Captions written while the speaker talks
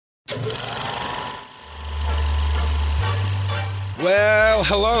Well,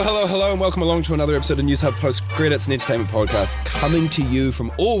 hello, and welcome along to another episode of News Hub Post Credits, an entertainment podcast coming to you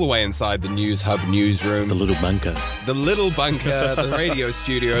from all the way inside the News Hub newsroom. The little bunker. The radio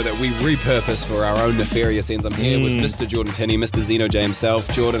studio that we repurpose for our own nefarious ends. I'm here with Mr. Jordan Tinney, Mr. Zeno J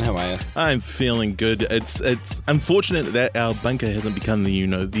himself. Jordan, how are you? I'm feeling good. It's unfortunate that our bunker hasn't become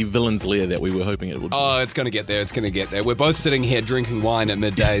the villain's lair that we were hoping it would be. Oh, it's going to get there. We're both sitting here drinking wine at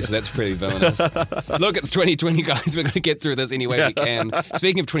midday, so that's pretty villainous. Look, it's 2020, guys. We're going to get through this any way we can.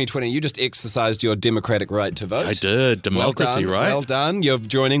 Speaking of 2020, you just exercised your democratic right to vote. I did. Democracy, well right? Well done. You're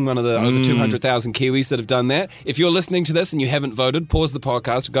joining one of the over 200,000 Kiwis that have done that. If you're listening to this and you haven't voted, pause the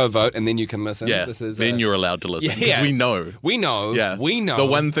podcast, go vote, and then you can listen. Yeah, then you're allowed to listen. Yeah. We know. We know. The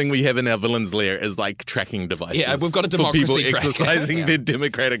one thing we have in our villain's lair is like tracking devices. Yeah, we've got a democracy for people tracker. exercising their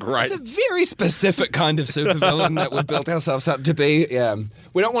democratic rights. It's a very specific kind of supervillain that we've built ourselves up to be. Yeah.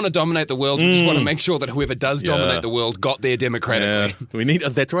 We don't want to dominate the world. We just want to make sure that whoever does dominate the world got there democratically. Yeah.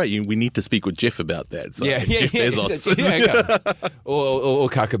 That's right. We need to speak with Jeff about that. So Jeff Bezos. Or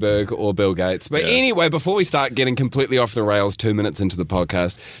Zuckerberg or Bill Gates. But anyway, before we start getting completely off the rails 2 minutes into the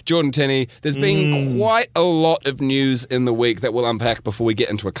podcast, Jordan Tinney, there's been quite a lot of news in the week that we'll unpack before we get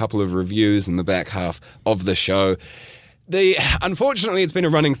into a couple of reviews in the back half of the show. Unfortunately, it's been a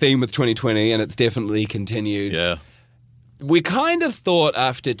running theme with 2020, and it's definitely continued. Yeah. We kind of thought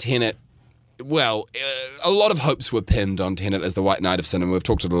after Tenet, well, a lot of hopes were pinned on Tenet as the White Knight of cinema. We've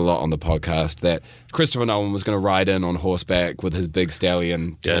talked a lot on the podcast that Christopher Nolan was going to ride in on horseback with his big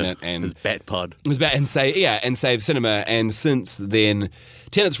stallion Tenet and his bat pod, and save cinema. And since then,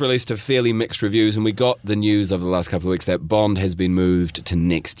 Tenet's released a fairly mixed reviews, and we got the news over the last couple of weeks that Bond has been moved to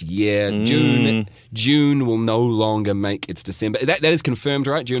next year. June will no longer make its December. That is confirmed,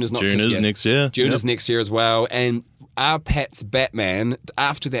 right? June is not. June is next year. June is next year as well, and our Pat's Batman,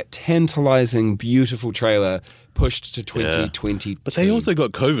 after that tantalizing, beautiful trailer, pushed to 2022. But they also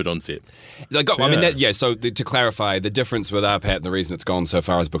got COVID on set. So to clarify, the difference with our Pat and the reason it's gone so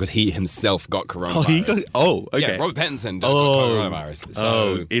far is because he himself got coronavirus. Okay. Yeah, Robert Pattinson got coronavirus.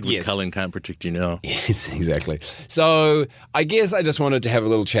 So, Edward Cullen can't protect you now. Yes, exactly. So I guess I just wanted to have a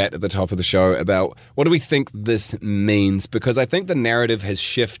little chat at the top of the show about what do we think this means, because I think the narrative has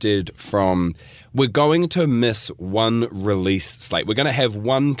shifted from we're going to miss one release slate. We're going to have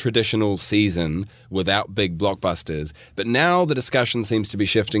one traditional season without big blockbusters. But now the discussion seems to be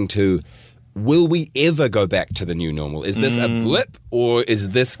shifting to, will we ever go back to the new normal? Is this a blip, or is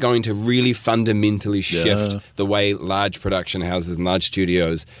this going to really fundamentally shift the way large production houses and large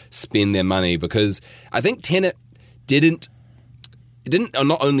studios spend their money? Because I think Tenet didn't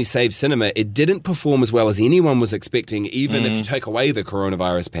not only save cinema, it didn't perform as well as anyone was expecting, even if you take away the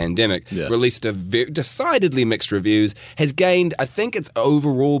coronavirus pandemic. Released a decidedly mixed reviews, has gained, I think its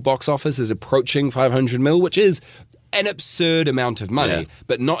overall box office is approaching 500 mil, which is an absurd amount of money,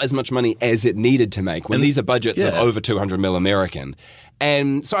 but not as much money as it needed to make when these are budgets of over 200 mil American.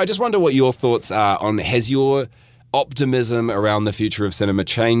 And so I just wonder what your thoughts are on, has your optimism around the future of cinema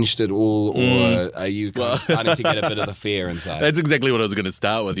changed at all, or are you kind of starting to get a bit of the fear inside? That's exactly what I was going to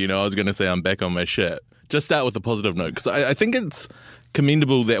start with. I was going to say I'm back on my shit. Just start with a positive note, because I think it's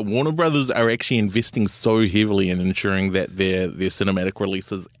commendable that Warner Brothers are actually investing so heavily in ensuring that their cinematic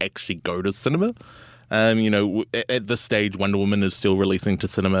releases actually go to cinema. At this stage, Wonder Woman is still releasing to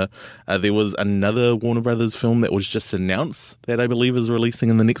cinema. There was another Warner Brothers film that was just announced that I believe is releasing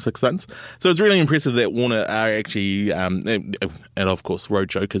in the next 6 months. So it's really impressive that Warner are actually, and of course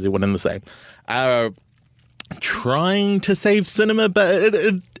Roadshow, because they're one and the same, are trying to save cinema, but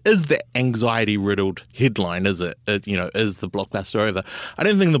it is the anxiety-riddled headline, is it? Is the blockbuster over? I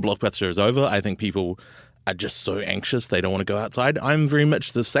don't think the blockbuster is over. I think people are just so anxious they don't want to go outside. I'm very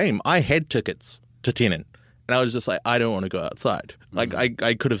much the same. I had tickets to Tenet, and I was just like, I don't want to go outside. Like,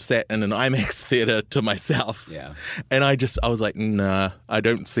 I could have sat in an IMAX theater to myself. Yeah. And I was like, nah, I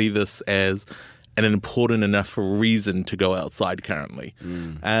don't see this as an important enough reason to go outside currently.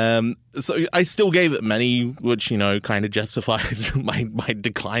 So I still gave it money, which, kind of justifies my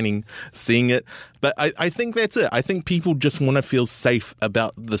declining seeing it. But I think that's it. I think people just want to feel safe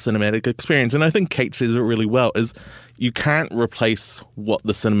about the cinematic experience. And I think Kate says it really well, is you can't replace what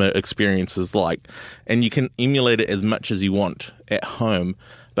the cinema experience is like. And you can emulate it as much as you want at home.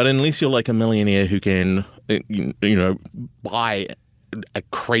 But unless you're like a millionaire who can, buy a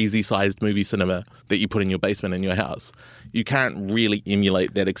crazy sized movie cinema that you put in your basement in your house. You can't really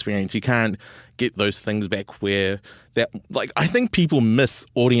emulate that experience. You can't get those things back where that, like, I think people miss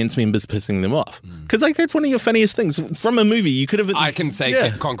audience members pissing them off. Because, like, that's one of your funniest things. From a movie, you could have... I can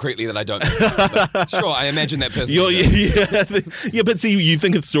say concretely that I don't. Sure, I imagine that person. Yeah, but see, you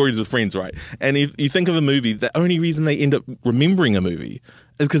think of stories with friends, right? And if you think of a movie, the only reason they end up remembering a movie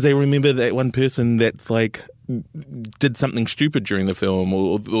is because they remember that one person that, like, did something stupid during the film,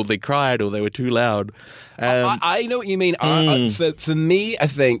 or they cried, or they were too loud. I know what you mean. For me, I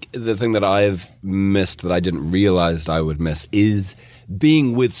think the thing that I've missed that I didn't realize I would miss is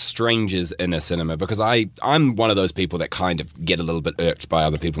being with strangers in a cinema, because I'm one of those people that kind of get a little bit irked by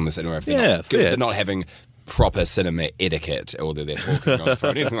other people in the cinema if they're not having proper cinema etiquette, or they're talking on the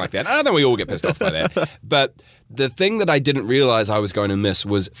phone, anything like that. I don't think we all get pissed off by that. But the thing that I didn't realize I was going to miss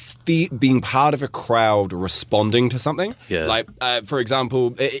was being part of a crowd responding to something. Yeah. Like, for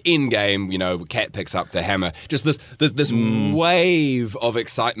example, in game, Cat picks up the hammer. Just this wave of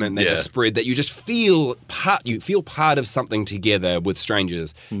excitement that just spread, that you just feel part of something together with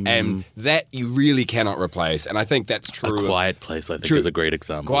strangers, and that you really cannot replace. And I think that's true. A Quiet Place, I think, is a great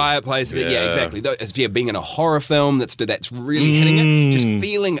example. Quiet Place, yeah, exactly. If you're being in a horror film that's really hitting it, just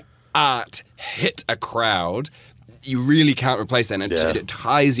feeling art hit a crowd, you really can't replace that, and it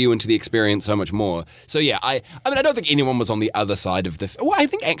ties you into the experience so much more. So yeah, I mean, I don't think anyone was on the other side of the... Well, I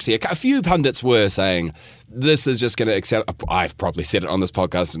think actually a few pundits were saying this is just going to accelerate... I've probably said it on this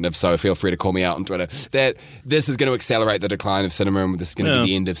podcast, and if so, feel free to call me out on Twitter, that this is going to accelerate the decline of cinema, and this is going to be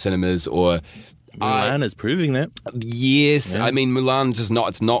the end of cinemas, or... Mulan is proving that. Yes, I mean, Mulan's just not.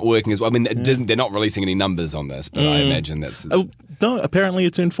 It's not working as well. I mean, they're not releasing any numbers on this, but I imagine that's. Oh no! Apparently,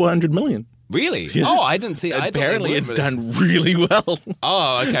 it's earned $400 million. Really? Yeah. Oh, I didn't see. Apparently, it's done really well.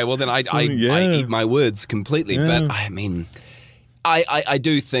 Oh, okay. Well, then I eat my words completely. Yeah. But I mean, I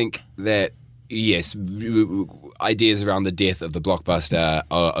do think that yes, ideas around the death of the blockbuster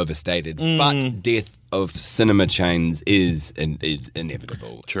are overstated, but death of cinema chains is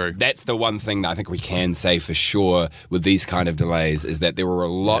inevitable. True. That's the one thing that I think we can say for sure with these kind of delays, is that there were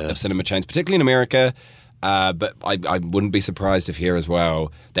a lot of cinema chains, particularly in America, but I wouldn't be surprised if here as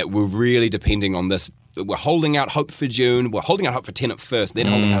well, that we're really depending on this. We're holding out hope for June. We're holding out hope for Tenet first, then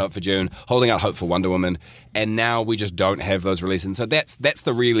holding out hope for June, holding out hope for Wonder Woman, and now we just don't have those releases. And so that's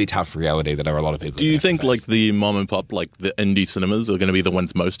the really tough reality that a lot of people. Do you think like the mom and pop, like the indie cinemas, are going to be the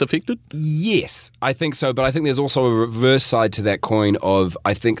ones most affected? Yes, I think so. But I think there's also a reverse side to that coin of,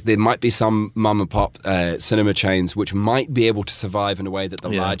 I think there might be some mom and pop cinema chains which might be able to survive in a way that the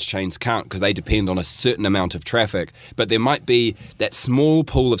large chains can't, because they depend on a certain amount of traffic. But there might be that small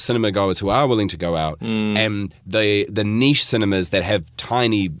pool of cinema goers who are willing to go out. And the niche cinemas that have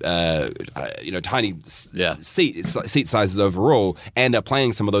tiny seat sizes overall, and are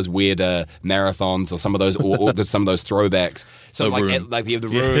playing some of those weirder marathons, or some of those some of those throwbacks. So the room, like the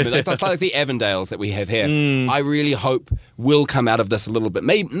room, that's like the Avondales that we have here. I really hope will come out of this a little bit,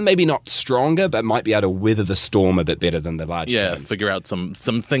 maybe not stronger, but might be able to weather the storm a bit better than the large chains. Figure out some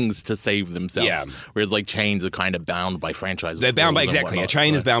things to save themselves. Yeah. Whereas like chains are kind of bound by franchises. They're bound by a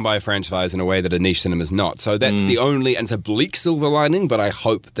chain is bound by a franchise in a way that a niche cinema is not. So that's the only, and it's a bleak silver lining, but I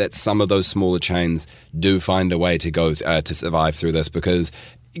hope that some of those smaller chains do find a way to go to survive through this, because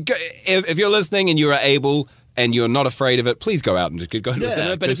if you're listening and you are able and you're not afraid of it, please go out and go to the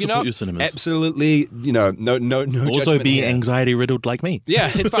cinema. But if you're not, absolutely, no also be anxiety riddled like me. Yeah,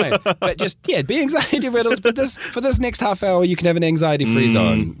 it's fine. But just be anxiety riddled. But for this next half hour, you can have an anxiety free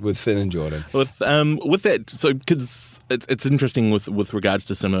zone with Finn and Jordan. With that, so because it's interesting with regards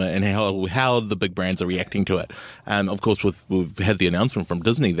to cinema and how the big brands are reacting to it. Of course, we've had the announcement from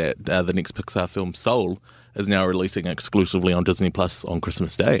Disney that the next Pixar film, Soul, is now releasing exclusively on Disney Plus on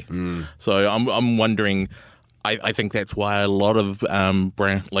Christmas Day. So I'm wondering. I think that's why a lot of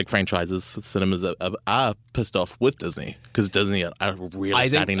brand like franchises, cinemas are pissed off with Disney, because Disney are really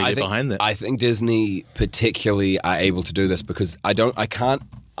starting to get behind that. I think Disney particularly are able to do this because I can't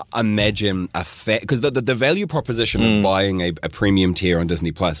imagine because the value proposition of buying a premium tier on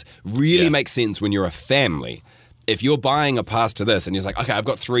Disney Plus really makes sense when you're a family. If you're buying a pass to this and you're like, okay, I've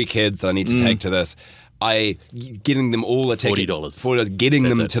got 3 kids that I need to take to this. Getting them all a ticket, $40, getting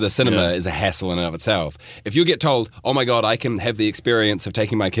them to the cinema is a hassle in and of itself. If you get told, oh my God, I can have the experience of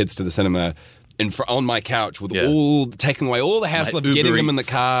taking my kids to the cinema on my couch with Yeah. taking away all the hassle Like of getting Uber them in the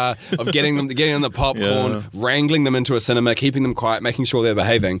Eats. car, of getting them the popcorn, wrangling them into a cinema, keeping them quiet, making sure they're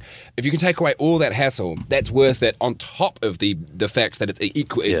behaving. If you can take away all that hassle, that's worth it on top of the fact that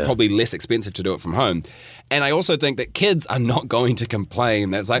it's probably less expensive to do it from home. And I also think that kids are not going to complain.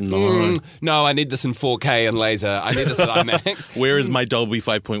 That's like, no, I need this in 4K and laser. I need this at IMAX. Where is my Dolby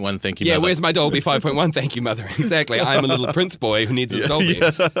 5.1? Thank you, Yeah, mother. where's my Dolby 5.1? Thank you, mother. Exactly. I'm a little Prince boy who needs his Dolby.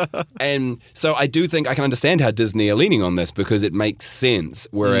 And so I do think I can understand how Disney are leaning on this because it makes sense,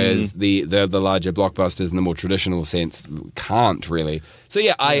 whereas the larger blockbusters in the more traditional sense can't really. So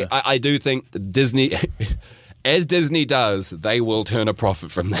yeah, I do think Disney... As Disney does, they will turn a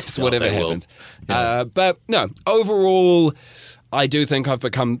profit from this, whatever happens. But no, overall, I do think I've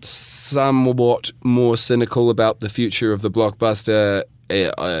become somewhat more cynical about the future of the blockbuster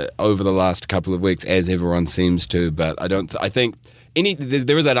over the last couple of weeks, as everyone seems to. But I think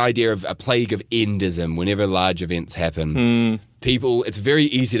there is an idea of a plague of endism whenever large events happen. People, it's very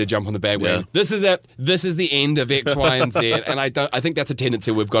easy to jump on the bandwagon. Yeah. This is it. This is the end of X, Y, and Z. And I think that's a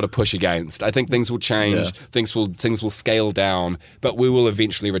tendency we've got to push against. I think things will change. Yeah. Things will scale down, but we will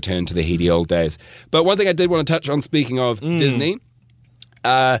eventually return to the heady old days. But one thing I did want to touch on, speaking of Disney.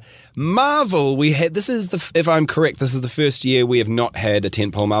 Marvel, if I'm correct, this is the first year we have not had a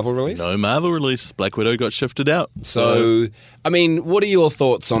tentpole Marvel release. No Marvel release. Black Widow got shifted out. So, I mean, what are your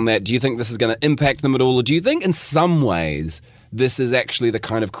thoughts on that? Do you think this is going to impact them at all? Or do you think in some ways this is actually the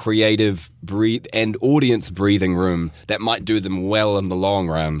kind of creative and audience breathing room that might do them well in the long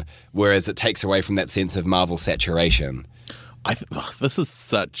run, whereas it takes away from that sense of Marvel saturation? This is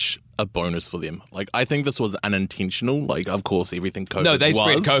such a bonus for them. Like, I think this was unintentional. Like, of course, everything COVID No, they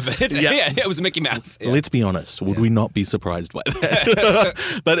spread was. COVID. Yeah, it was Mickey Mouse. Yeah. Let's be honest. Would we not be surprised by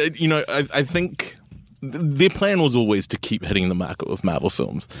that? But, I think their plan was always to keep hitting the market with Marvel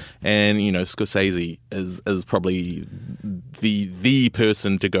films. And, Scorsese is probably the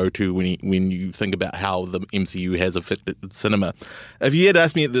person to go to when you think about how the MCU has affected cinema. If you had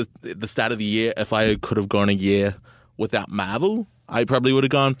asked me at the start of the year if I could have gone a year without Marvel, I probably would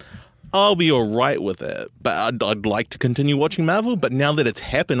have gone, I'll be all right with it, but I'd like to continue watching Marvel. But now that it's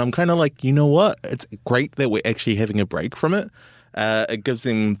happened, I'm kind of like, you know what? It's great that we're actually having a break from it. It gives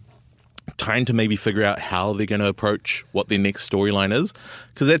them time to maybe figure out how they're going to approach what their next storyline is,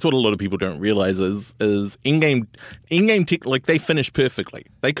 because that's what a lot of people don't realize is in-game tech, like, they finish perfectly.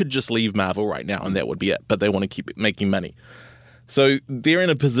 They could just leave Marvel right now and that would be it, but they want to keep making money. So they're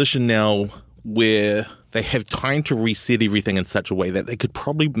in a position now where they have time to reset everything in such a way that they could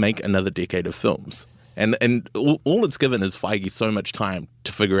probably make another decade of films. And all it's given is Feige so much time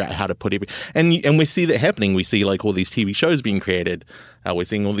to figure out how to put and we see that happening. We see like all these TV shows being created. We're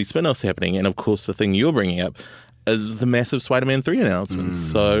seeing all these spin-offs happening. And of course, the thing you're bringing up is the massive Spider-Man 3 announcements.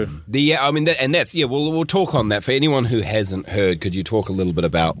 So we'll talk on that. For anyone who hasn't heard, could you talk a little bit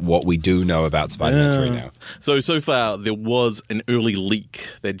about what we do know about Spider-Man 3 now? So far, there was an early leak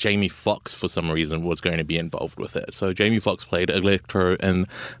that Jamie Foxx, for some reason, was going to be involved with it. So Jamie Foxx played Electro in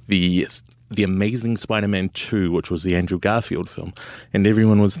the Amazing Spider-Man 2, which was the Andrew Garfield film. And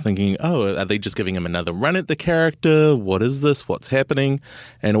everyone was thinking, are they just giving him another run at the character? What is this? What's happening?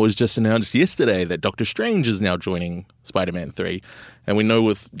 And it was just announced yesterday that Doctor Strange is now joining Spider-Man 3. And we know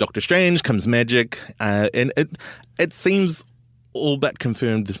with Doctor Strange comes magic. And it seems all but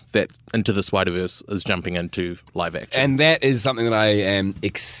confirmed that Into the Spider-Verse is jumping into live action. And that is something that I am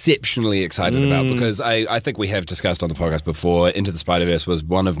exceptionally excited about, because I think we have discussed on the podcast before, Into the Spider-Verse was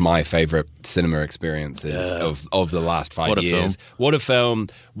one of my favourite cinema experiences of the last 5 years. What a film.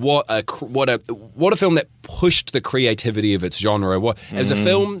 What a film that pushed the creativity of its genre. It was a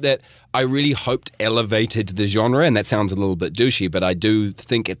film that I really hoped elevated the genre, and that sounds a little bit douchey, but I do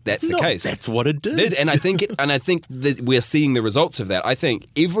think that's the case. That's what it did. And I think that we're seeing the results of that. I think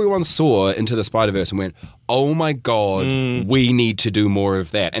everyone saw Into the Spider-Verse and went, oh my God, we need to do more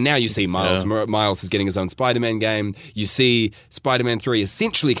of that. And now you see Miles. Yeah. Miles is getting his own Spider-Man game. You see Spider-Man 3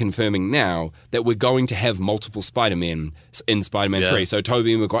 essentially confirming now that we're going to have multiple Spider-Men in Spider-Man 3. So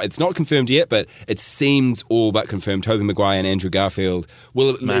Tobey Maguire, it's not confirmed yet, but it seems all but confirmed. Tobey Maguire and Andrew Garfield will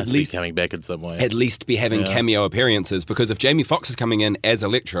at least coming back in some way. At least be having cameo appearances, because if Jamie Foxx is coming in as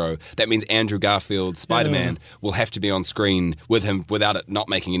Electro, that means Andrew Garfield's Spider-Man will have to be on screen with him without it not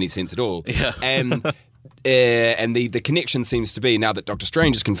making any sense at all. Yeah. And the connection seems to be, now that Doctor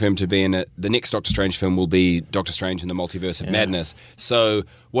Strange is confirmed to be in it, the next Doctor Strange film will be Doctor Strange in the Multiverse of Madness. So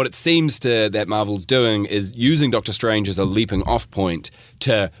what it seems that Marvel's doing is using Doctor Strange as a leaping off point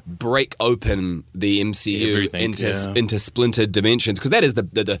to break open the MCU into splintered dimensions, because that is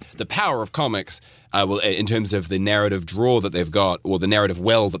the power of comics. Well, in terms of the narrative draw that they've got, or the narrative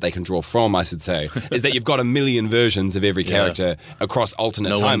well that they can draw from, I should say, is that you've got a million versions of every character across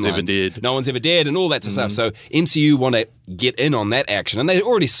alternate timelines. No one's ever dead. No one's ever dead, and all that sort of stuff. So MCU want to get in on that action, and they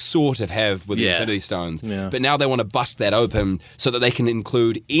already sort of have with the Infinity Stones. Yeah. But now they want to bust that open so that they can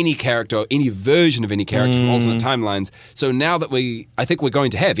include any character, or any version of any character from alternate timelines. So now that I think we're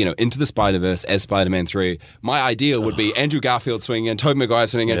going to have, Into the Spider-Verse as Spider-Man 3, my ideal would be Andrew Garfield swinging in, Tobey Maguire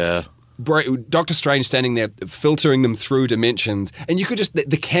swinging in, Doctor Strange standing there filtering them through dimensions, and you could just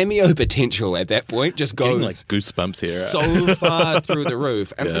the cameo potential at that point just goes getting like goosebumps here, so far through the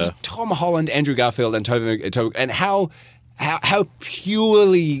roof. And just Tom Holland, Andrew Garfield, and Tobey, and how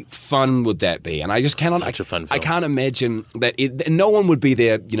purely fun would that be? And I just cannot. Such a fun film. I can't imagine that no one would be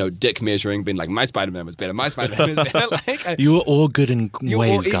there, dick measuring, being like, my Spider-Man was better, my Spider-Man was better. You were all good in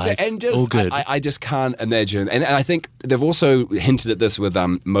ways, guys. And just, all good. I just can't imagine. And I think they've also hinted at this with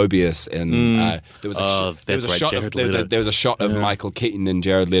Mobius. And there was a shot of Michael Keaton in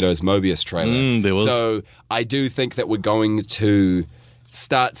Jared Leto's Mobius trailer. There was. So I do think that we're going to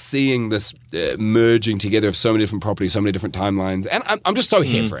start seeing this merging together of so many different properties, so many different timelines. And I'm just so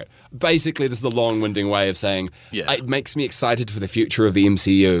here for it. Basically, this is a long-winding way of saying it makes me excited for the future of the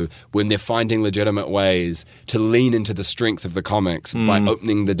MCU when they're finding legitimate ways to lean into the strength of the comics by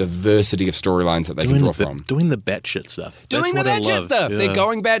opening the diversity of storylines that they can draw from. Doing the batshit stuff. Doing the batshit stuff. Yeah. They're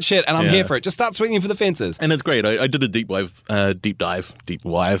going batshit, and I'm here for it. Just start swinging for the fences. And it's great. I did a deep dive.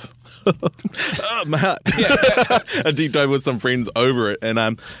 My heart. A deep dive with some friends over it,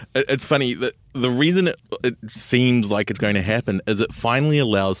 and it's funny that the reason it seems like it's going to happen is it finally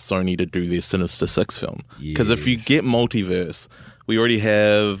allows Sony to do their Sinister Six film. Because if you get multiverse, we already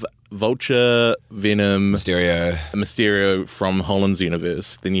have Vulture, Venom, Mysterio from Holland's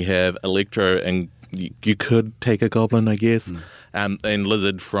universe. Then you have Electro, and you could take a Goblin, I guess, and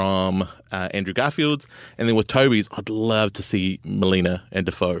Lizard from Andrew Garfield's. And then with Tobey's, I'd love to see Melina and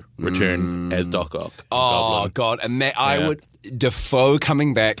Dafoe return as Doc Ock. Oh, God. I would... Dafoe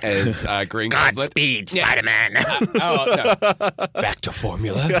coming back as Green Goblin. Godspeed, Spider-Man. No. Back to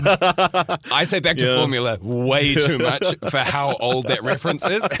formula. I say back to formula way too much for how old that reference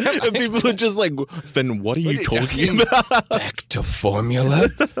is. And people are just like, Finn, what are you talking about? Back to formula.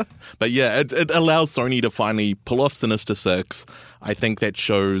 But yeah, it allows Sony to finally pull off Sinister Six. I think that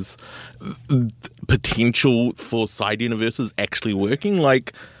shows potential for side universes actually working.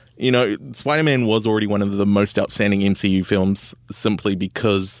 Like, Spider-Man was already one of the most outstanding MCU films simply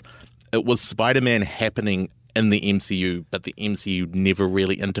because it was Spider-Man happening in the MCU, but the MCU never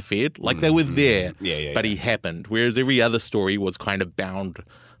really interfered. Like, they were there, but he happened. Whereas every other story was kind of bound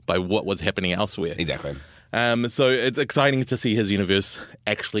by what was happening elsewhere. Exactly. So it's exciting to see his universe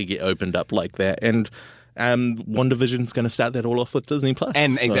actually get opened up like that. And WandaVision's going to start that all off with Disney Plus.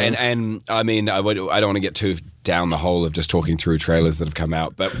 And I mean, I don't want to get too down the hole of just talking through trailers that have come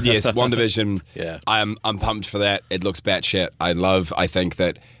out, but yes, WandaVision. I'm pumped for that. It looks batshit. I think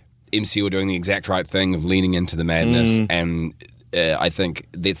that MCU are doing the exact right thing of leaning into the madness, and I think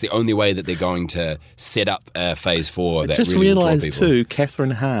that's the only way that they're going to set up Phase 4. That just really realised too,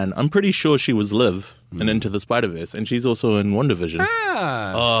 Catherine Hahn. I'm pretty sure she was Liv in Into the Spider-Verse, and she's also in WandaVision.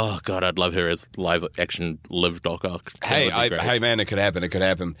 Oh God, I'd love her as live action Liv Doc Ock. Hey man, it could happen. It could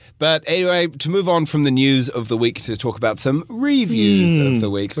happen. But anyway, to move on from the news of the week to talk about some reviews of the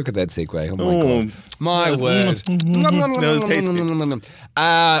week. Look at that segue. Oh my God, my word. That was tasty.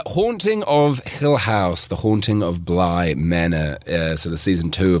 Haunting of Hill House, The Haunting of Bly Manor. So the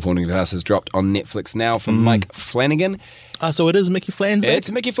season 2 of Haunting of Hill House has dropped on Netflix now from Mike Flanagan. So it is Mickey Flann's back? It's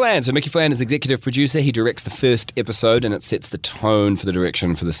Mickey Flann. So Mickey Flann is executive producer. He directs the first episode, and it sets the tone for the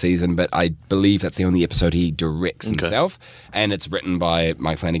direction for the season. But I believe that's the only episode he directs himself, and it's written by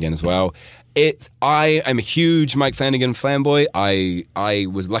Mike Flanagan as well. I am a huge Mike Flanagan fanboy. I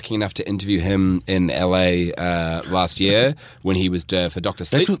was lucky enough to interview him in LA last year when he was for Dr.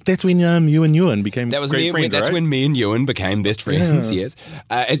 Sleep. That's when you and Ewan became great friends, That's right? when me and Ewan became best friends, yes.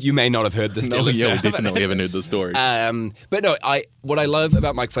 You may not have heard this. No, we definitely haven't heard the story. But no, what I love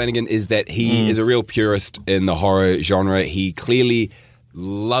about Mike Flanagan is that he is a real purist in the horror genre. He clearly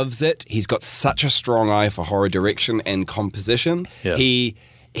loves it. He's got such a strong eye for horror direction and composition. Yeah. He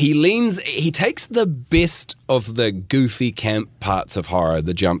takes the best of the goofy camp parts of horror,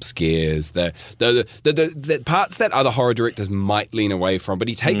 the jump scares, the parts that other horror directors might lean away from, but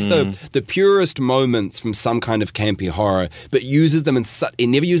he takes the purest moments from some kind of campy horror, but uses them he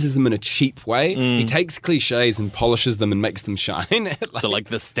never uses them in a cheap way. He takes cliches and polishes them and makes them shine. So like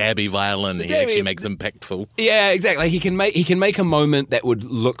the stabby violin, he actually makes impactful. Yeah, exactly. He can make a moment that would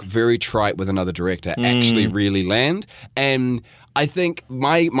look very trite with another director actually really land. And I think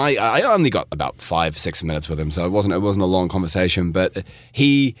I only got about 5-6 minutes with him, so it wasn't a long conversation. But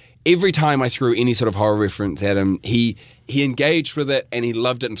every time I threw any sort of horror reference at him, he engaged with it and he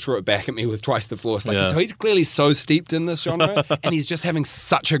loved it and threw it back at me with twice the force. So he's clearly so steeped in this genre, and he's just having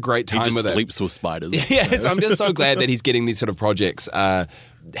such a great time with it. He just sleeps with spiders. Yeah, so I'm just so glad that he's getting these sort of projects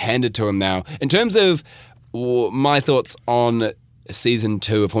handed to him now. In terms of my thoughts on season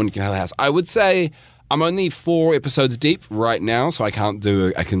 2 of Haunting of Hill House, I would say I'm only 4 episodes deep right now, so I can't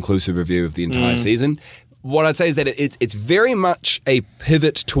do a conclusive review of the entire season. What I'd say is that it's very much a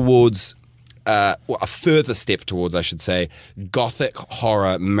pivot towards, a further step towards, I should say, gothic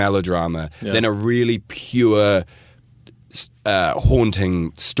horror melodrama than a really pure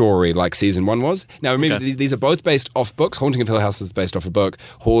haunting story like season 1 was. Now remember, these are both based off books. Haunting of Hill House is based off a book.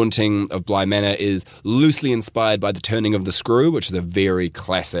 Haunting of Bly Manor is loosely inspired by The Turning of the Screw, which is a very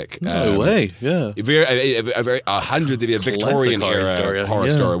classic. No way, yeah. Hundreds of years Victorian era horror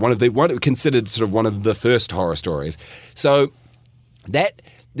story. Considered sort of one of the first horror stories. So that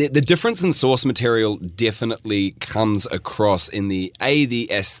the difference in source material definitely comes across in the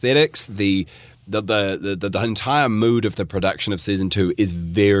aesthetics, the entire mood of the production of season 2 is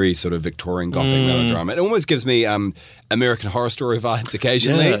very sort of Victorian Gothic melodrama. It almost gives me American Horror Story vibes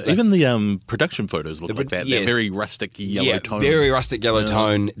occasionally. Yeah, even the production photos look like that. They're very rustic yellow tone. Very rustic yellow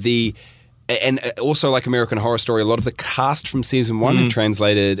tone. And also like American Horror Story, a lot of the cast from season 1 have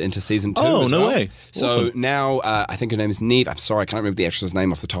translated into season 2 Oh, as no well. way. So Awesome. Now I think her name is Neve. I'm sorry, I can't remember the actress's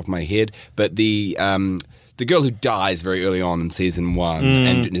name off the top of my head. But the girl who dies very early on in season 1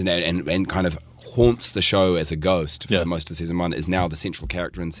 and kind of haunts the show as a ghost for most of season 1 is now the central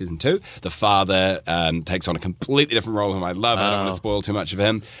character in season 2. The father takes on a completely different role, whom I love. I don't want to spoil too much of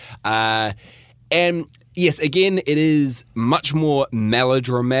him. And yes, again, it is much more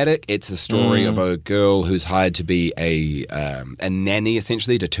melodramatic. It's a story of a girl who's hired to be a nanny,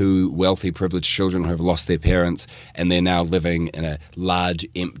 essentially, to 2 wealthy, privileged children who have lost their parents, and they're now living in a large,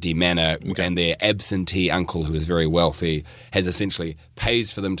 empty manor, and their absentee uncle, who is very wealthy, has essentially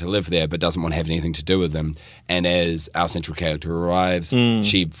pays for them to live there, but doesn't want to have anything to do with them. And as our central character arrives,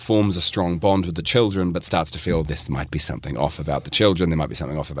 she forms a strong bond with the children, but starts to feel this might be something off about the children, there might be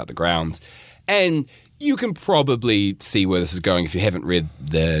something off about the grounds. And you can probably see where this is going if you haven't read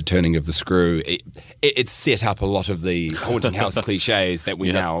The Turning of the Screw. It's set up a lot of the haunting house cliches that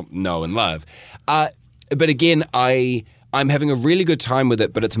we now know and love. But again, I'm having a really good time with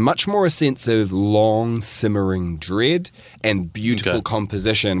it, but it's much more a sense of long, simmering dread and beautiful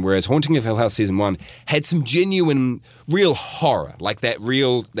composition, whereas Haunting of Hill House Season 1 had some genuine, real horror, like that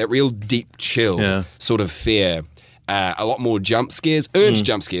real deep chill sort of fear. A lot more jump scares, earned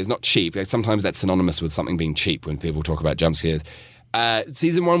jump scares, not cheap. Sometimes that's synonymous with something being cheap when people talk about jump scares.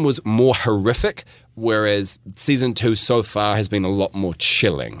 Season 1 was more horrific, whereas season 2 so far has been a lot more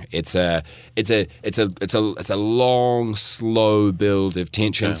chilling. It's a long, slow build of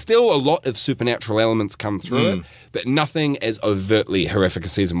tension. Still, a lot of supernatural elements come through it, but nothing as overtly horrific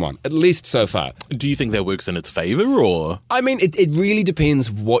as season 1, at least so far. Do you think that works in its favor, or? I mean, it really depends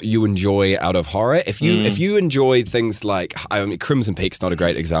what you enjoy out of horror. If you enjoy things like, I mean, Crimson Peak's not a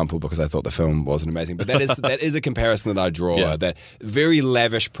great example because I thought the film wasn't amazing, but that is a comparison that I draw. Yeah. That very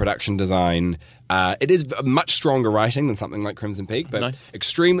lavish production design. It is much stronger writing than something like Crimson Peak, but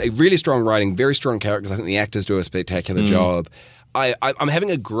extremely, really strong writing, very strong characters. I think the actors do a spectacular job. I'm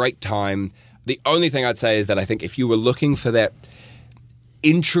having a great time. The only thing I'd say is that I think if you were looking for that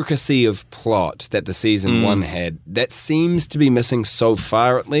intricacy of plot that the season 1 had, that seems to be missing so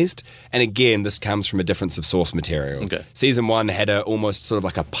far, at least. And again, this comes from a difference of source material. Season 1 had almost sort of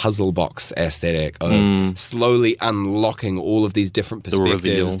like a puzzle box aesthetic of slowly unlocking all of these different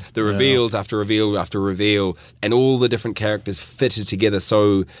perspectives, the reveals after reveal after reveal, and all the different characters fitted together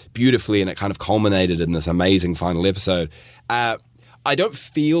so beautifully, and it kind of culminated in this amazing final episode. I don't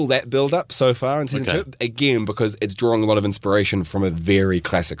feel that build-up so far in season 2, again, because it's drawing a lot of inspiration from a very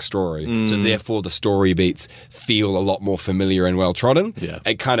classic story. So therefore, the story beats feel a lot more familiar and well-trodden.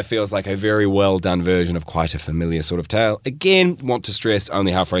 It kind of feels like a very well-done version of quite a familiar sort of tale. Again, want to stress,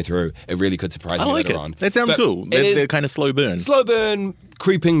 only halfway through, it really could surprise me later on. That sounds cool. They're kind of slow burn. Slow burn,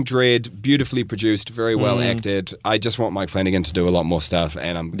 creeping dread, beautifully produced, very well acted. I just want Mike Flanagan to do a lot more stuff,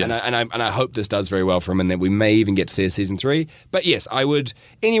 and I hope this does very well for him, and that we may even get to see a season 3. But yes, I would.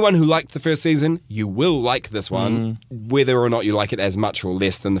 Anyone who liked the first season, you will like this one, whether or not you like it as much or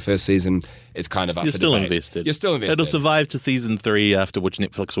less than the first season. It's kind of up You're for still debate. invested. You're still invested. It'll survive to season 3, after which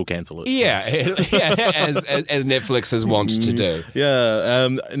Netflix will cancel it. Yeah, as Netflix has wanted to do. Yeah,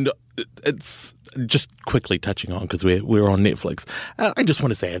 and it's just quickly touching on, because we're on Netflix. I just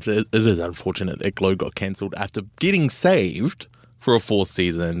want to say it is unfortunate that Glow got cancelled after getting saved for a 4th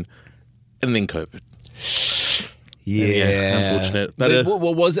season, and then COVID. Yeah, unfortunate. But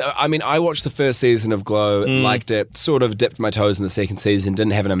what was it? I mean, I watched the first season of Glow, liked it, sort of dipped my toes in the second season,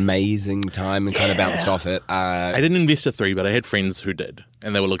 didn't have an amazing time, and kind of bounced off it. I didn't invest a 3, but I had friends who did,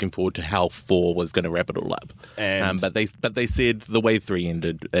 and they were looking forward to how 4 was going to wrap it all up. But they said the way 3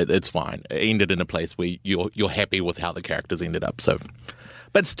 ended, it's fine. It ended in a place where you're happy with how the characters ended up. So.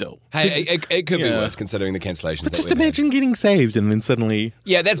 But still. Hey, it could be worse considering the cancellations. But just imagine getting saved and then suddenly...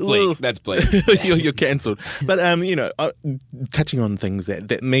 Yeah, that's bleak. That's bleak. you're cancelled. But, touching on things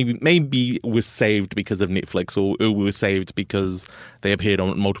that maybe were saved because of Netflix or were saved because they appeared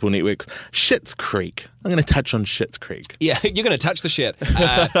on multiple networks. Schitt's Creek. I'm going to touch on Schitt's Creek. Yeah, you're going to touch the shit.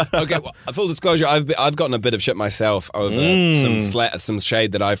 Okay, well, full disclosure, I've gotten a bit of shit myself over some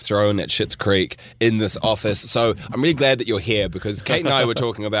shade that I've thrown at Schitt's Creek in this office. So I'm really glad that you're here, because Kate and I were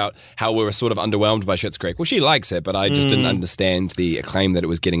talking about how we were sort of underwhelmed by Schitt's Creek. Well, she likes it, but I just didn't understand the acclaim that it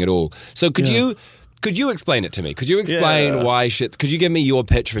was getting at all. So could you explain it to me? Could you explain why Schitt's... Could you give me your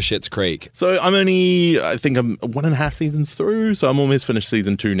pitch for Schitt's Creek? So I'm 1.5 seasons through, so I'm almost finished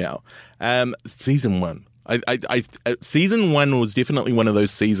season 2 now. Season 1. Season 1 was definitely one of those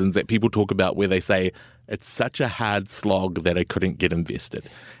seasons that people talk about where they say, it's such a hard slog that I couldn't get invested.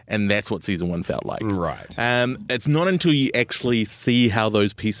 And that's what season 1 felt like. Right. It's not until you actually see how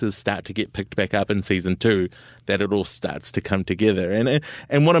those pieces start to get picked back up in season 2 that it all starts to come together.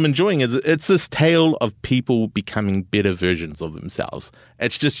 And what I'm enjoying is it's this tale of people becoming better versions of themselves.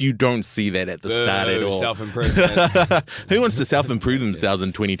 It's just you don't see that at the start at all. Self-improvement. Who wants to self-improve themselves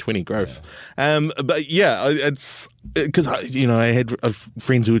in 2020? Gross. But yeah, it's... Because I had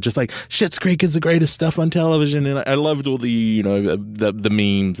friends who were just like, Schitt's Creek is the greatest stuff on television, and I loved all the the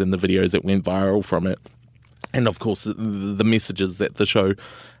memes and the videos that went viral from it, and of course the messages that the show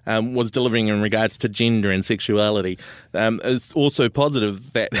was delivering in regards to gender and sexuality. It's also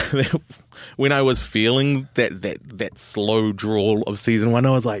positive that when I was feeling that slow drawl of season 1,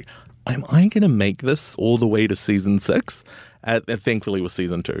 I was like, am I going to make this all the way to season 6? Thankfully with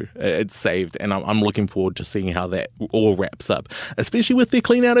season 2 it's saved, and I'm looking forward to seeing how that all wraps up, especially with their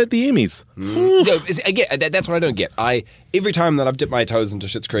clean out at the Emmys. No, again, that's what I don't get. Every time that I've dipped my toes into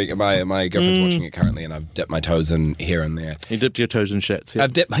Schitt's Creek, and my girlfriend's watching it currently, and I've dipped my toes in here and there. You dipped your toes in shits. Yeah.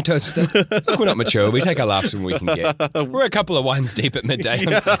 I've dipped my toes. Look, we're not mature. We take our laughs when we can get. We're a couple of wines deep at midday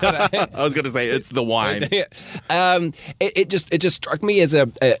on Saturday. I was going to say it's the wine. It just struck me as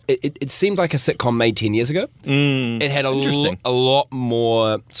it seemed like a sitcom made 10 years ago. It had a lot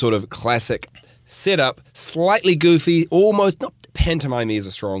more sort of classic setup, slightly goofy, almost, not pantomime is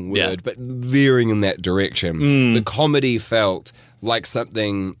a strong word, but veering in that direction. The comedy felt like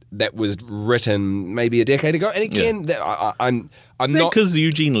something that was written maybe a decade ago. And again, I'm not... because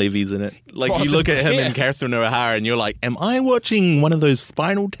Eugene Levy's in it. Like, you look at him and Catherine O'Hara and you're like, am I watching one of those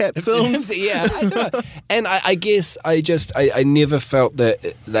Spinal Tap films? Yeah, I don't know. And I guess I never felt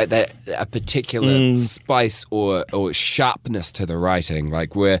that a particular spice or sharpness to the writing.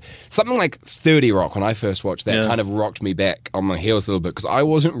 Like, where something like 30 Rock, when I first watched that, kind of rocked me back on my heels a little bit, because I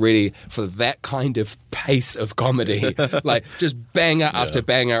wasn't ready for that kind of pace of comedy. Like, just banger after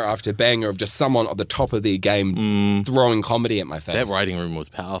banger after banger of just someone at the top of their game throwing comedy at my face. That writing room was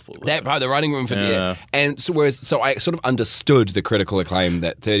powerful. The writing room for and so I sort of understood the critical acclaim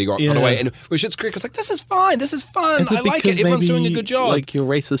that 30 Rock got away, and with Schitt's Creek I was like, this is fine, I like it, everyone's doing a good job. Like, you're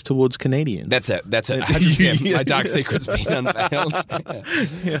racist towards Canadians. That's it 100%. My dark secret's been unveiled.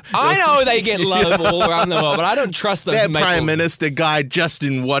 I know they get love all around the world, but I don't trust them. That Prime Minister guy,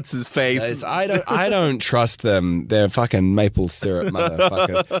 Justin what's-his-face. I don't trust them. They're fucking maple syrup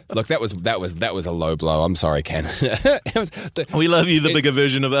motherfuckers. Look, that was a low blow. I'm sorry, Canada. We love you, the bigger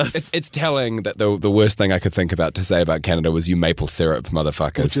version of us. It's telling that the worst thing I could think about to say about Canada was you maple syrup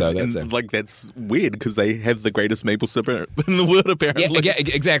motherfuckers. So that's it. Like, that's weird because they have the greatest maple syrup in the world, apparently. Yeah,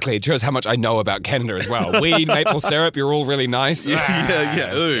 exactly. It shows how much I know about Canada as well. Weed, maple syrup, you're all really nice.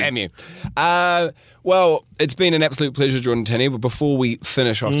 Damn you. Well, it's been an absolute pleasure, Jordan Tenney. But before we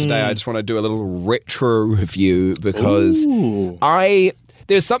finish off today, I just want to do a little retro review, because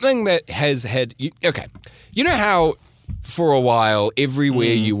there's something that has had... Okay, you know how for a while,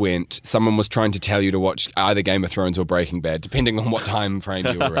 everywhere you went, someone was trying to tell you to watch either Game of Thrones or Breaking Bad, depending on what time frame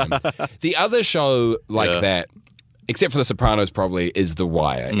you were in. The other show like that, except for The Sopranos probably, is The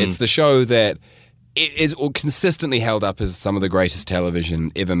Wire. It's the show that is consistently held up as some of the greatest television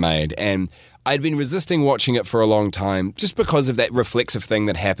ever made. And I'd been resisting watching it for a long time just because of that reflexive thing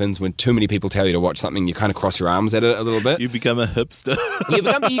that happens when too many people tell you to watch something. You kind of cross your arms at it a little bit. You become a hipster. you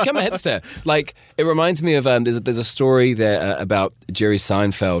become a hipster. Like, it reminds me of there's a story there about Jerry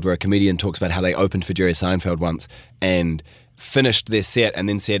Seinfeld where a comedian talks about how they opened for Jerry Seinfeld once and finished their set and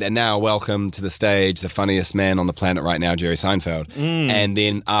then said, and now welcome to the stage, the funniest man on the planet right now, Jerry Seinfeld. And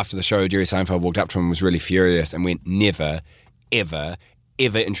then after the show, Jerry Seinfeld walked up to him and was really furious and went, never, ever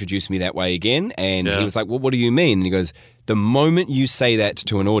introduce me that way again. And he was like, well, what do you mean? And he goes, the moment you say that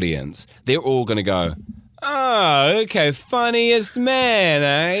to an audience, they're all going to go, oh, okay, funniest man,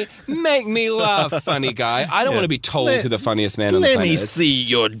 eh? Make me laugh, funny guy. I don't want to be told who the funniest man on the planet is. Let me see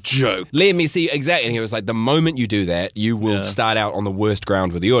your joke. Let me see, exactly. And he was like, the moment you do that, you will start out on the worst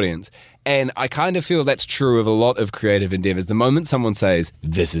ground with the audience. And I kind of feel that's true of a lot of creative endeavors. The moment someone says,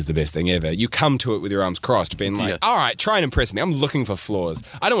 this is the best thing ever, you come to it with your arms crossed, being like, all right, try and impress me. I'm looking for flaws.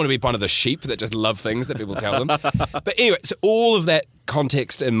 I don't want to be one of the sheep that just love things that people tell them. But anyway, so all of that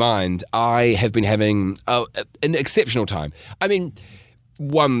context in mind, I have been having an exceptional time. I mean,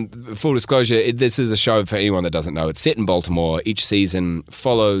 one, full disclosure, this is a show for anyone that doesn't know. It's set in Baltimore. Each season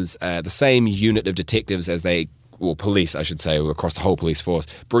follows the same unit of detectives as they, or police, I should say, across the whole police force,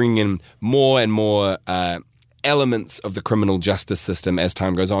 bringing in more and more elements of the criminal justice system as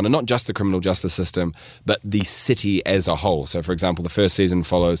time goes on. And not just the criminal justice system, but the city as a whole. So, for example, the first season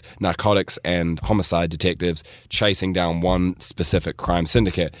follows narcotics and homicide detectives chasing down one specific crime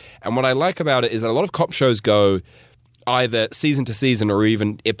syndicate. And what I like about it is that a lot of cop shows go either season to season or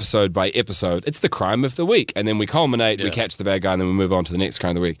even episode by episode. It's the crime of the week. And then we culminate, we catch the bad guy, and then we move on to the next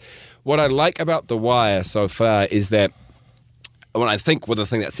crime of the week. What I like about The Wire so far is that the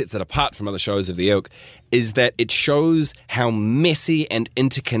thing that sets it apart from other shows of the ilk is that it shows how messy and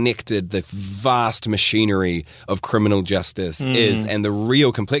interconnected the vast machinery of criminal justice is and the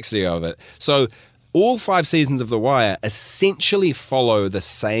real complexity of it. So all 5 seasons of The Wire essentially follow the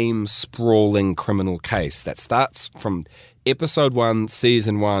same sprawling criminal case that starts from episode 1,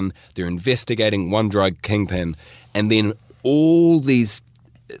 season 1. They're investigating one drug kingpin, and then all these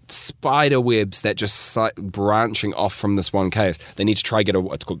spider webs that just branching off from this one case. They need to try get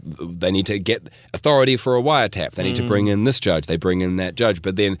they need to get authority for a wiretap. They need to bring in this judge. They bring in that judge,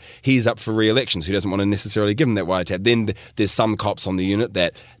 but then he's up for re-election, so he doesn't want to necessarily give him that wiretap. Then there's some cops on the unit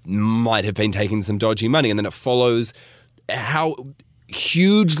that might have been taking some dodgy money, and then it follows how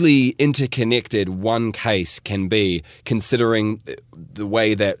hugely interconnected one case can be, considering the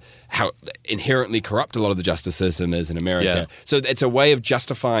way that how inherently corrupt a lot of the justice system is in America. Yeah. So it's a way of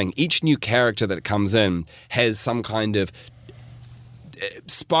justifying each new character that comes in has some kind of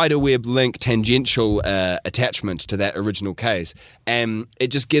spiderweb link, tangential attachment to that original case, and it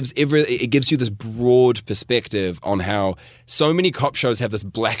just gives you this broad perspective on how so many cop shows have this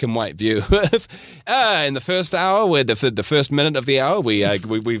black and white view of in the first hour, where the first minute of the hour we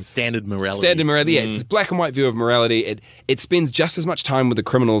standard morality. Yeah, it's this black and white view of morality. It spends just as much time with the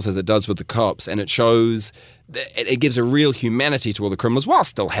criminals as it does with the cops, and it shows. It gives a real humanity to all the criminals while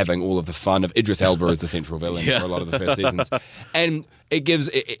still having all of the fun of Idris Elba as the central villain for a lot of the first seasons. And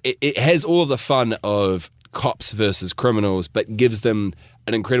it has all of the fun of cops versus criminals, but gives them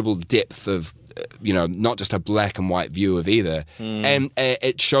an incredible depth of, not just a black and white view of either. And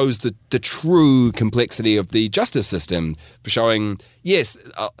it shows the true complexity of the justice system, showing, yes,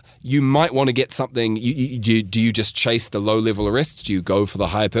 you might want to get something. Do you just chase the low-level arrests? Do you go for the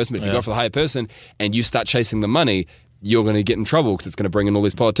higher person? But if you go for the higher person and you start chasing the money, you're going to get in trouble because it's going to bring in all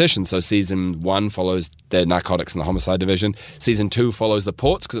these politicians. So season 1 follows the narcotics and the homicide division. Season 2 follows the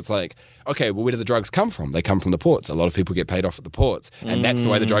ports because it's like, okay, well, where do the drugs come from? They come from the ports. A lot of people get paid off at the ports, and that's the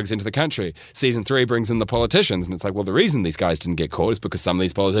way the drugs enter the country. Season 3 brings in the politicians, and it's like, well, the reason these guys didn't get caught is because some of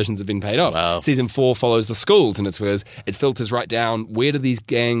these politicians have been paid off. Wow. Season 4 follows the schools, and it filters right down, where do these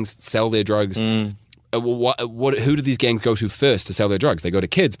gangs sell their drugs? Who do these gangs go to first to sell their drugs? They go to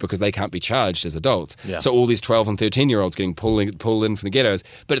kids because they can't be charged as adults. Yeah. So all these 12 and 13-year-olds getting pulled in from the ghettos.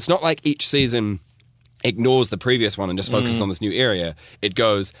 But it's not like each season ignores the previous one and just focuses on this new area. It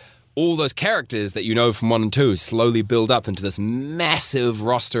goes, all those characters that you know from 1 and 2 slowly build up into this massive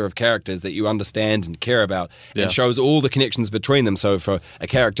roster of characters that you understand and care about, and shows all the connections between them. So for a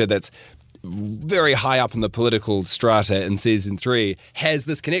character that's very high up in the political strata in season 3, has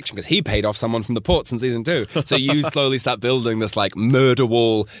this connection because he paid off someone from the ports in season 2. So you slowly start building this like murder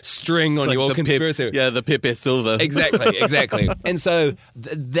wall string on like your the conspiracy. the Pepe Silva. Exactly. And so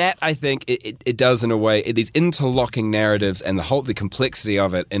that, I think, it does in a way, these interlocking narratives and the complexity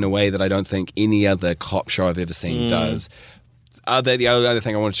of it in a way that I don't think any other cop show I've ever seen does. The other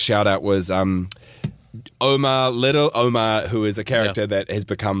thing I wanted to shout out was Omar, who is a character that has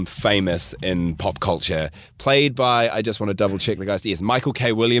become famous in pop culture, played by, I just want to double check the guy's, yes, Michael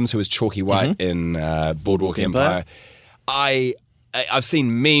K. Williams, who is Chalky White in Boardwalk Empire. I've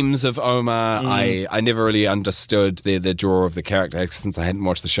seen memes of Omar. I never really understood the draw of the character since I hadn't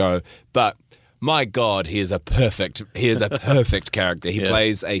watched the show, but my God, he is a perfect character. He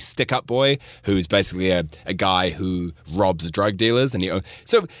plays a stick-up boy who's basically a guy who robs drug dealers, and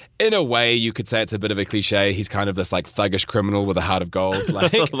so in a way you could say it's a bit of a cliche. He's kind of this like thuggish criminal with a heart of gold,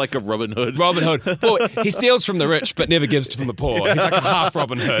 like a Robin Hood. Well, he steals from the rich but never gives from the poor. He's like a half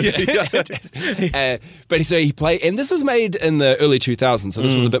Robin Hood. But so he played, and this was made in the early 2000s, so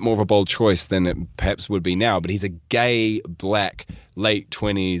this was a bit more of a bold choice than it perhaps would be now. But he's a gay black late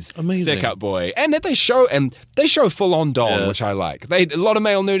 20s stick-up boy, and they show full on Don, which I like. A lot of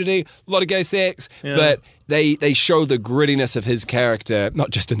male nudity, a lot of gay sex, but they show the grittiness of his character,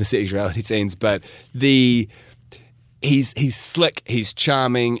 not just in the sexuality scenes, but he's slick, he's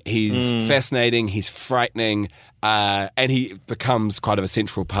charming, he's fascinating, he's frightening. And he becomes quite of a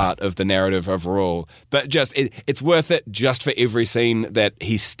central part of the narrative overall. But just it's worth it just for every scene that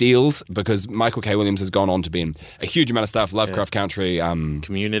he steals, because Michael K. Williams has gone on to be in a huge amount of stuff, Lovecraft Country,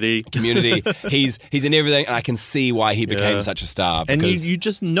 Community. He's in everything, and I can see why he became such a star. And you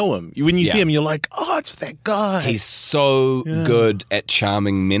just know him. When you see him, you're like, oh, it's that guy. He's so good at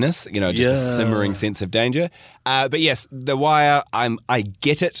charming menace, just a simmering sense of danger. But yes, The Wire, I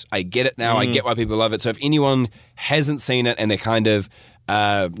get it. I get it now. I get why people love it. So if anyone hasn't seen it and they're kind of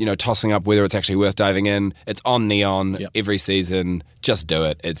tossing up whether it's actually worth diving in, it's on Neon every season. Just do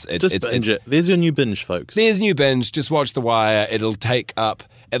it. It's binge it. There's your new binge, folks. There's new binge. Just watch The Wire. It'll take up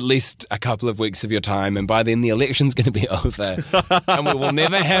at least a couple of weeks of your time, and by then the election's going to be over, and we will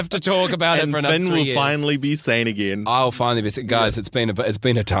never have to talk about it for another 3 years. Finn will finally be sane again. I'll finally be sane. Guys, it's been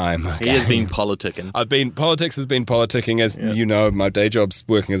a time. Okay? He has been politicking. Politics has been politicking, as you know. My day job's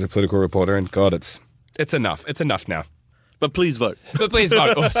working as a political reporter, and God, it's enough. It's enough now. But please vote.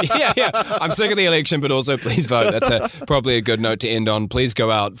 Yeah. I'm sick of the election, but also please vote. That's probably a good note to end on. Please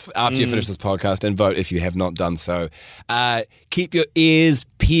go out after you finish this podcast and vote if you have not done so. Keep your ears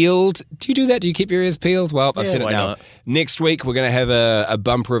peeled. Do you do that? Do you keep your ears peeled? Well, I've said it now. Not? Next week, we're going to have a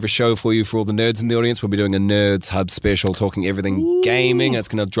bumper of a show for you for all the nerds in the audience. We'll be doing a Nerds Hub special talking everything gaming. It's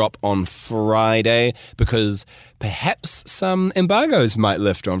going to drop on Friday because perhaps some embargoes might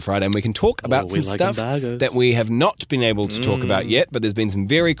lift on Friday, and we can talk about some stuff that we have not been able to talk about yet, but there's been some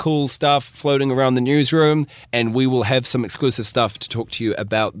very cool stuff floating around the newsroom, and we will have some exclusive stuff to talk to you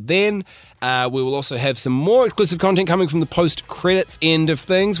about then. We will also have some more exclusive content coming from the post-credits end of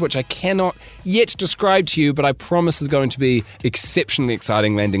things, which I cannot yet describe to you, but I promise is going to be exceptionally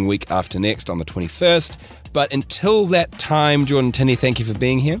exciting, landing week after next on the 21st. But until that time, Jordan Tinney, thank you for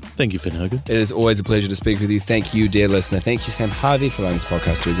being here. Thank you, Finn Hogan. It is always a pleasure to speak with you. Thank you, dear listener. Thank you, Sam Harvey, for allowing this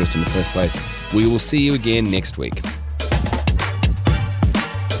podcast to exist in the first place. We will see you again next week.